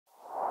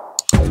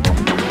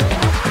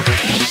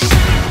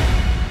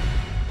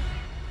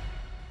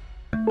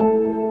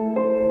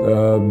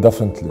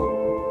Definitely.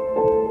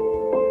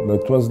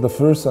 That was the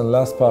first and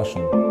last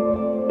passion.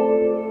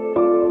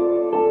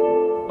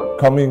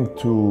 Coming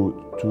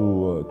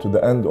to the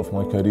end of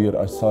my career,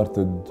 I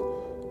started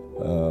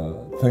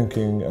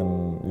thinking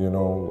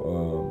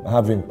and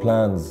having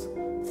plans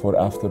for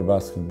after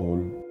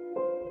basketball.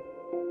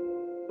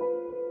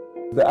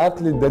 The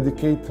athlete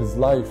dedicates his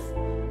life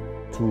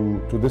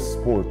to this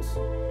sport.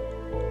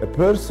 A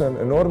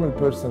normal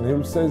person, he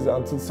will stay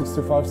until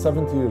 65,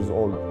 70 years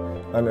old,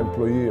 an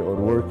employee or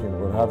working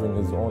or having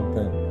his own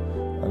thing.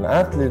 An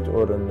athlete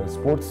or a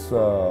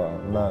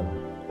sportsman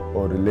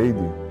or a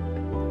lady,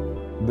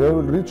 they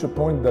will reach a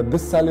point that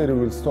this salary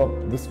will stop,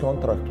 this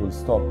contract will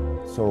stop.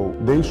 So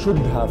they should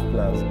have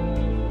plans.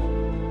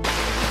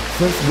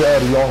 Since they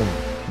are young,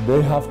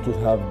 they have to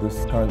have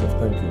this kind of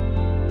thinking.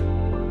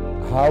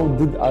 How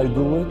did I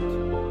do it?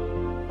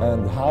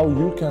 And how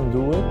you can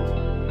do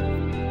it?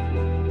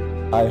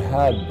 I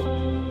had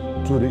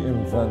to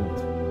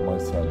reinvent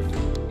myself.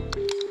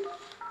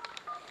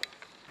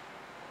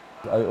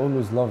 I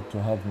always loved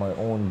to have my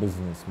own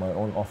business, my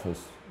own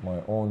office,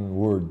 my own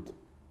world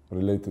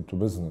related to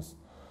business.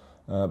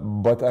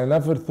 But I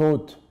never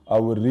thought I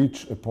would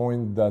reach a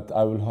point that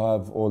I will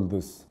have all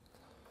this.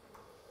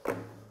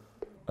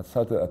 I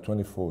started at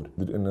 24,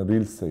 in a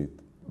real estate.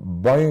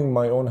 Buying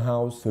my own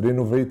house,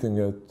 renovating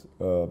it,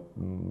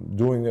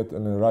 doing it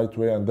in the right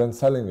way, and then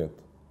selling it.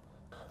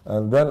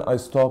 And then I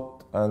stopped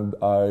and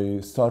I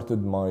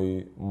started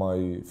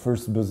my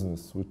first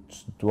business,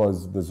 which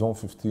was the Zone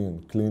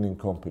 15 cleaning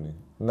company.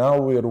 Now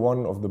we are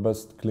one of the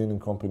best cleaning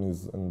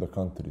companies in the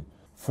country.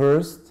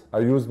 First, I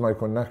used my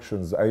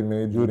connections I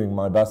made during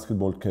my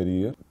basketball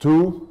career.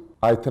 Two,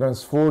 I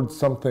transformed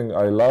something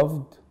I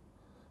loved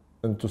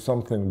into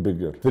something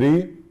bigger.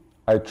 Three,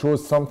 I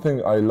chose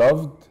something I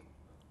loved,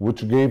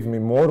 which gave me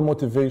more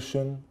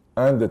motivation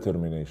and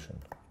determination.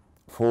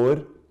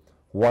 Four,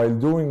 while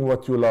doing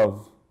what you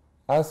love,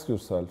 ask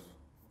yourself,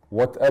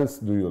 what else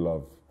do you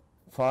love?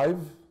 Five,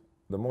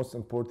 the most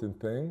important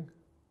thing,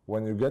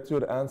 when you get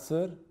your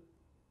answer,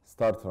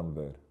 start from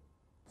there.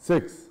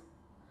 Six,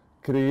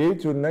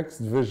 create your next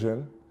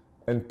vision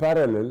in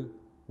parallel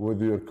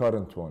with your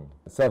current one.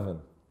 Seven,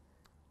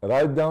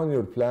 write down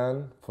your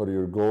plan for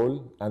your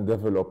goal and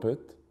develop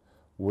it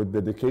with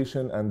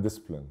dedication and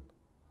discipline.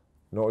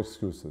 No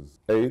excuses.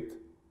 8,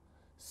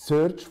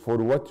 search for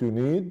what you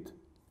need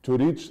to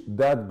reach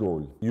that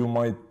goal. You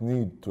might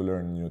need to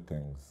learn new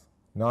things.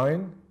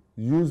 9,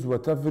 use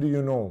whatever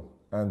you know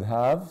and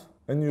have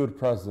in your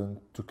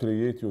present to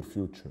create your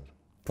future.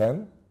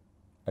 10,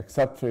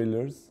 accept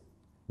failures,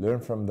 learn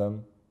from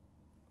them,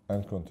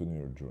 and continue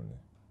your journey.